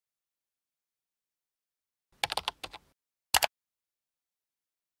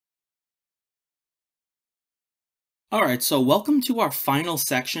All right, so welcome to our final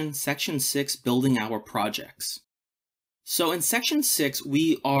section, Section 6, Building Our Projects. So in Section 6,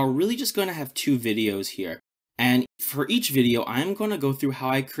 we are really just going to have two videos here. And for each video, I'm going to go through how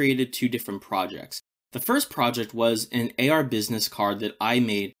I created two different projects. The first project was an AR business card that I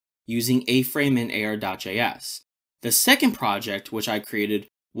made using A-Frame and AR.js. The second project, which I created,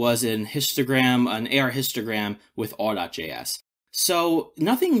 was an AR histogram with Augmented.js. So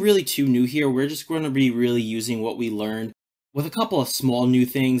nothing really too new here. We're just going to be really using what we learned with a couple of small new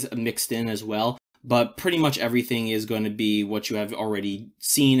things mixed in as well. But pretty much everything is going to be what you have already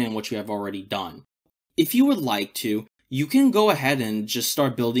seen and what you have already done. If you would like to, you can go ahead and just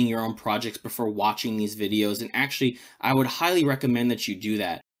start building your own projects before watching these videos. And actually, I would highly recommend that you do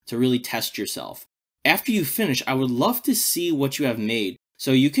that to really test yourself. After you finish, I would love to see what you have made.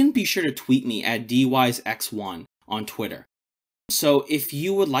 So you can be sure to tweet me at dwisx1 on Twitter. So if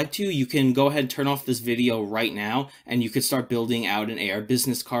you would like to, you can go ahead and turn off this video right now, and you could start building out an AR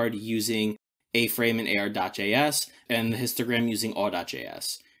business card using A-Frame and AR.js, and the histogram using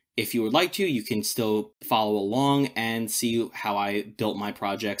Augmented.js. If you would like to, you can still follow along and see how I built my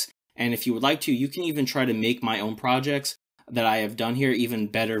projects. And if you would like to, you can even try to make my own projects that I have done here even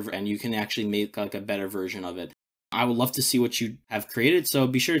better, and you can actually make like a better version of it. I would love to see what you have created, so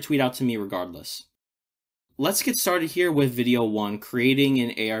be sure to tweet out to me regardless. Let's get started here with video 1, creating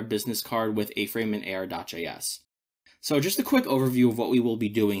an AR business card with A-Frame and AR.js. So just a quick overview of what we will be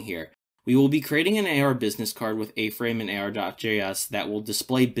doing here. We will be creating an AR business card with A-Frame and AR.js that will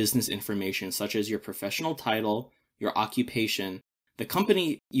display business information such as your professional title, your occupation, the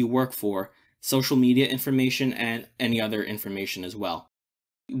company you work for, social media information, and any other information as well.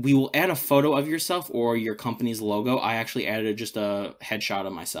 We will add a photo of yourself or your company's logo. I actually added just a headshot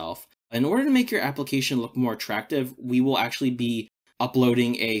of myself. In order to make your application look more attractive, we will actually be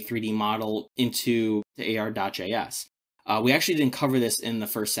uploading a 3D model into the AR.js. We actually didn't cover this in the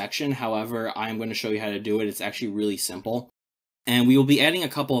first section. However, I'm going to show you how to do it. It's actually really simple. And we will be adding a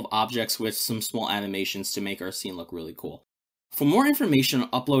couple of objects with some small animations to make our scene look really cool. For more information on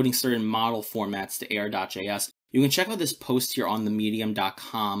uploading certain model formats to AR.js, you can check out this post here on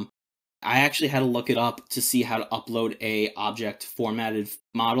themedium.com. I actually had to look it up to see how to upload a object formatted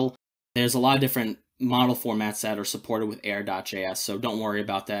model. There's a lot of different model formats that are supported with AR.js, so don't worry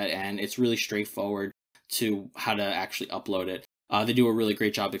about that, and it's really straightforward to how to actually upload it. They do a really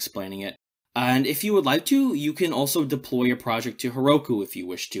great job explaining it. And if you would like to, you can also deploy your project to Heroku if you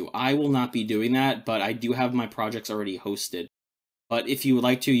wish to. I will not be doing that, but I do have my projects already hosted. But if you would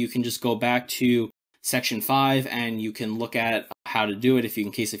like to, you can just go back to section 5 and you can look at how to do it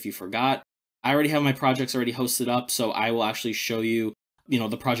in case you forgot. I already have my projects already hosted up, so I will actually show you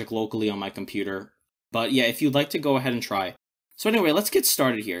the project locally on my computer. But yeah, if you'd like to go ahead and try. So anyway, let's get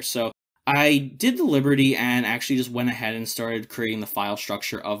started here. So I did the liberty and actually just went ahead and started creating the file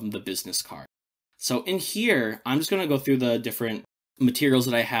structure of the business card. So in here, I'm just going to go through the different materials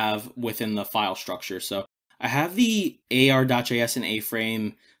that I have within the file structure. So I have the AR.js and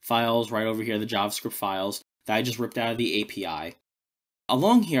A-Frame files right over here, the JavaScript files that I just ripped out of the API.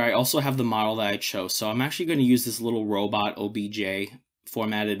 Along here, I also have the model that I chose. So I'm actually going to use this little robot OBJ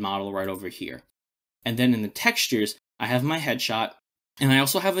formatted model right over here. And then in the textures, I have my headshot, and I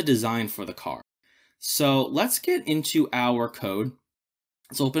also have a design for the car. So let's get into our code.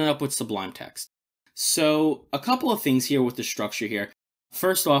 Let's open it up with Sublime Text. So a couple of things here with the structure here.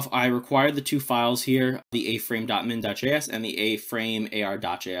 First off, I required the two files here, the aframe.min.js and the A-Frame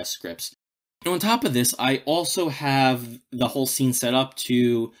AR.js scripts. And on top of this, I also have the whole scene set up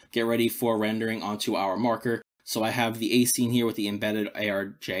to get ready for rendering onto our marker. So I have the A scene here with the embedded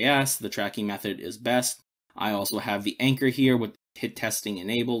AR.js. The tracking method is best. I also have the anchor here with hit testing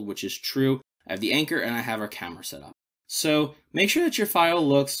enabled, which is true. I have the anchor and I have our camera set up. So make sure that your file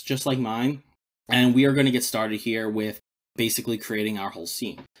looks just like mine. And we are going to get started here with basically creating our whole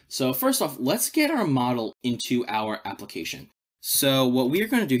scene. So first off, let's get our model into our application. So what we are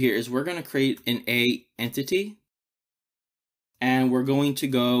going to do here is we're going to create an A entity. And we're going to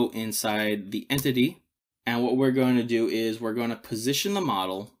go inside the entity. And what we're going to do is we're going to position the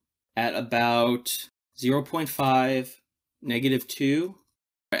model at about 0.5, -2,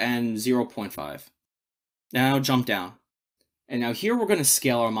 and 0.5. Now jump down. And now here we're going to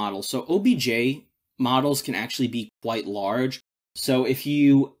scale our model. So OBJ models can actually be quite large. So if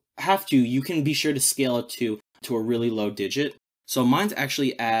you have to, you can be sure to scale it to a really low digit. So mine's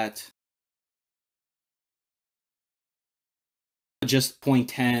actually at just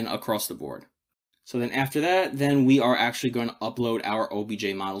 0.10 across the board. So then after that, then we are actually going to upload our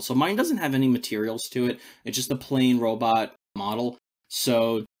OBJ model. So mine doesn't have any materials to it. It's just a plain robot model.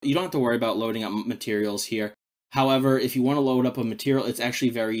 So you don't have to worry about loading up materials here. However, if you want to load up a material, it's actually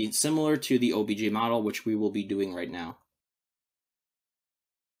very similar to the OBJ model, which we will be doing right now.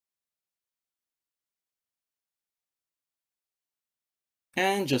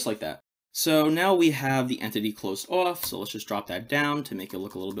 And just like that. So now we have the entity closed off, so let's just drop that down to make it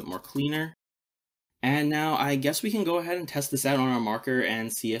look a little bit more cleaner. And now I guess we can go ahead and test this out on our marker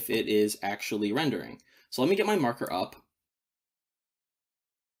and see if it is actually rendering. So let me get my marker up.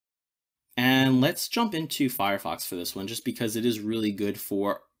 And let's jump into Firefox for this one, just because it is really good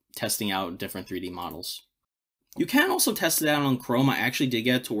for testing out different 3D models. You can also test it out on Chrome. I actually did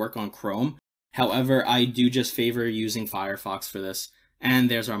get it to work on Chrome. However, I do just favor using Firefox for this.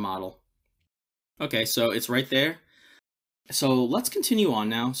 And there's our model. Okay, so it's right there. So let's continue on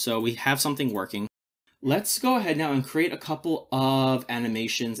now. So we have something working. Let's go ahead now and create a couple of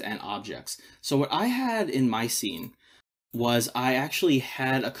animations and objects. So what I had in my scene was I actually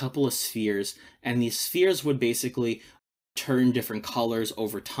had a couple of spheres, and these spheres would basically turn different colors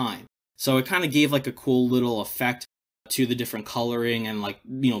over time. So it kind of gave like a cool little effect to the different coloring and like,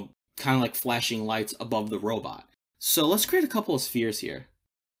 kind of like flashing lights above the robot. So let's create a couple of spheres here.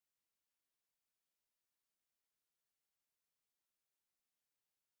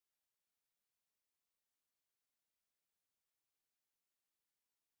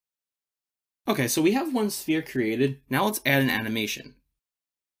 Okay, so we have one sphere created. Now let's add an animation.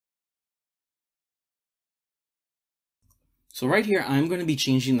 So right here, I'm going to be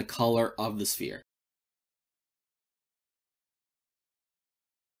changing the color of the sphere.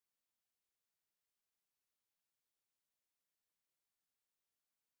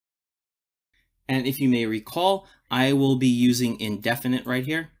 And if you may recall, I will be using indefinite right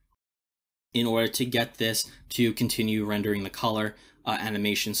here in order to get this to continue rendering the color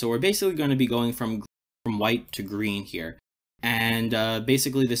animation. So we're basically going to be going from white to green here. And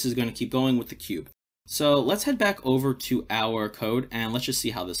basically this is going to keep going with the cube. So let's head back over to our code and let's just see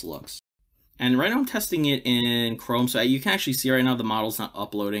how this looks. And right now I'm testing it in Chrome, so you can actually see right now the model's not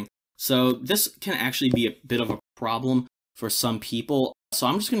uploading. So this can actually be a bit of a problem for some people. So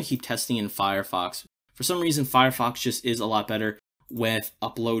I'm just going to keep testing in Firefox. For some reason, Firefox just is a lot better with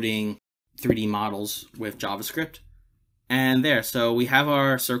uploading 3D models with JavaScript. And there, so we have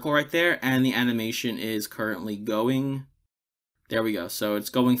our circle right there, and the animation is currently going. There we go. So it's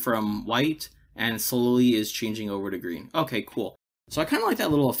going from white and slowly is changing over to green. Okay, cool. So I kind of like that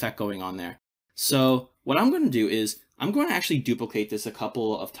little effect going on there. So what I'm going to do is I'm going to actually duplicate this a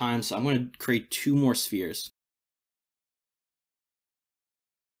couple of times. So I'm going to create 2 more spheres.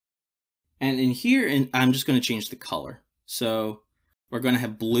 And in here, I'm just going to change the color. So we're going to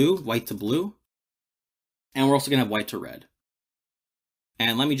have blue, white to blue. And we're also going to have white to red.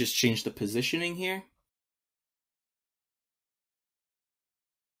 And let me just change the positioning here.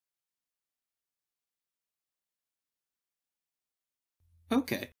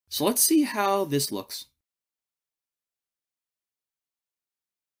 Okay, so let's see how this looks.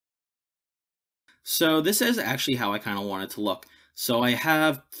 So this is actually how I kind of want it to look. So I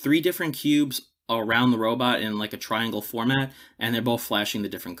have 3 different cubes around the robot in like a triangle format, and they're both flashing the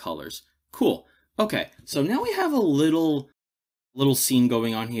different colors. Cool. Okay, so now we have a little scene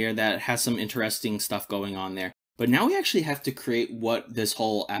going on here that has some interesting stuff going on there. But now we actually have to create what this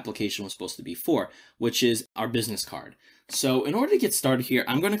whole application was supposed to be for, which is our business card. So in order to get started here,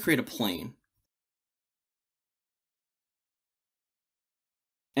 I'm going to create a plane.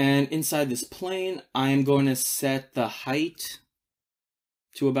 And inside this plane, I'm going to set the height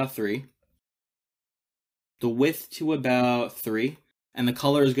to about 3, the width to about 3, and the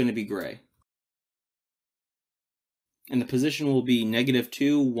color is going to be gray. And the position will be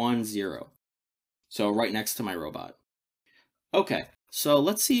 -2, 1, 0. So right next to my robot. Okay, so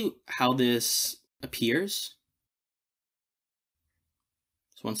let's see how this appears.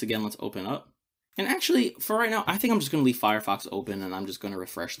 So once again, let's open up. And actually, for right now, I think I'm just going to leave Firefox open and I'm just going to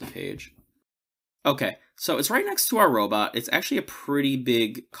refresh the page. Okay, so it's right next to our robot. It's actually a pretty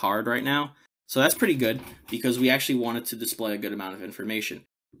big card right now. So that's pretty good because we actually wanted to display a good amount of information.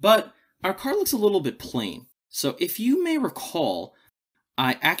 But our card looks a little bit plain. So if you may recall,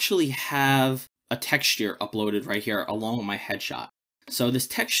 I actually have a texture uploaded right here along with my headshot. So this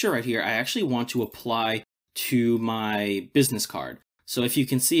texture right here, I actually want to apply to my business card. So if you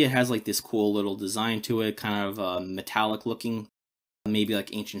can see, it has like this cool little design to it, kind of metallic looking, maybe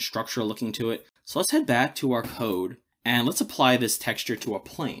like ancient structure looking to it. So let's head back to our code and let's apply this texture to our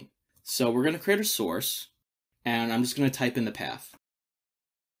plane. So we're going to create a source and I'm just going to type in the path.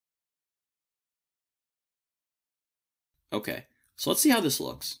 Okay, so let's see how this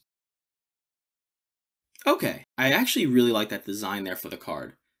looks. Okay, I actually really like that design there for the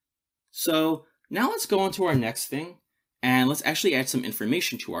card. So Now let's go on to our next thing, and let's actually add some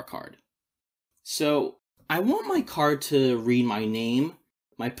information to our card. So I want my card to read my name,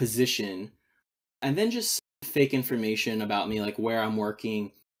 my position, and then just fake information about me, like where I'm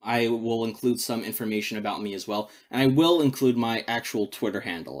working. I will include some information about me as well, and I will include my actual Twitter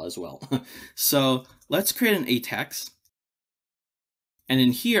handle as well. So let's create an A-text, and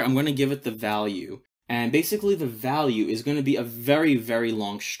in here I'm going to give it the value, and basically the value is going to be a very, very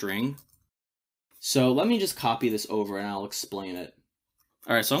long string. So let me just copy this over and I'll explain it.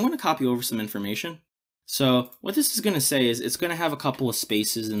 All right, so I'm going to copy over some information. So what this is going to say is it's going to have a couple of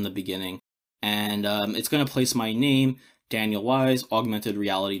spaces in the beginning, and it's going to place my name, Daniel Wise, augmented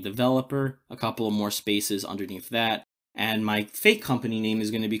reality developer, a couple of more spaces underneath that, and my fake company name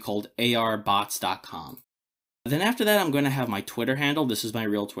is going to be called AR.js. Then after that, I'm going to have my Twitter handle. This is my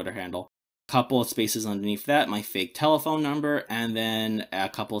real Twitter handle. A couple of spaces underneath that, my fake telephone number, and then a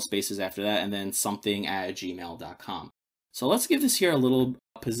couple of spaces after that, and then something at gmail.com. So let's give this here a little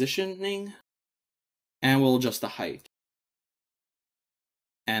positioning, and we'll adjust the height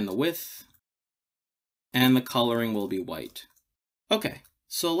and the width, and the coloring will be white. Okay,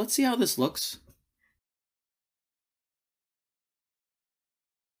 so let's see how this looks.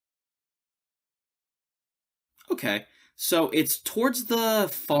 Okay, so it's towards the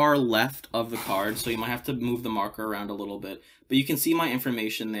far left of the card, so you might have to move the marker around a little bit, but you can see my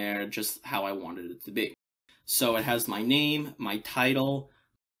information there just how I wanted it to be. So it has my name, my title,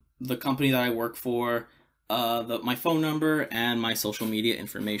 the company that I work for, my phone number, and my social media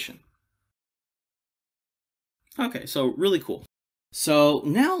information. Okay, so really cool. So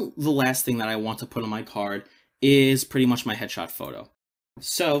now the last thing that I want to put on my card is pretty much my headshot photo.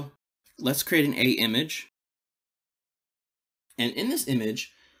 So let's create an A image. And in this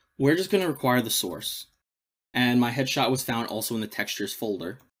image, we're just going to require the source. And my headshot was found also in the textures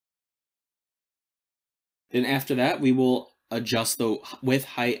folder. Then after that, we will adjust the width,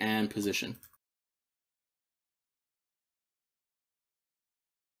 height, and position.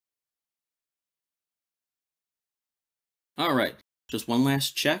 All right, just one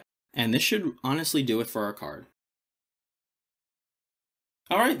last check, and this should honestly do it for our card.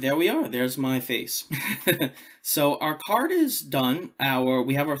 All right, there we are. There's my face. So our card is done.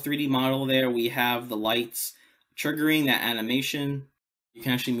 We have our 3D model there. We have the lights triggering that animation. You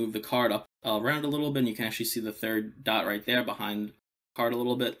can actually move the card up around a little bit, and you can actually see the third dot right there behind the card a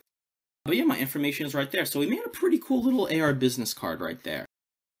little bit. But yeah, my information is right there. So we made a pretty cool little AR business card right there.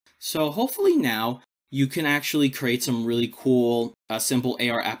 So hopefully now you can actually create some really cool, simple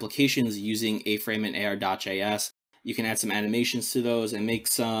AR applications using A-Frame and AR.js. You can add some animations to those and make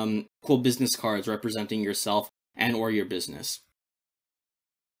some cool business cards representing yourself and or your business.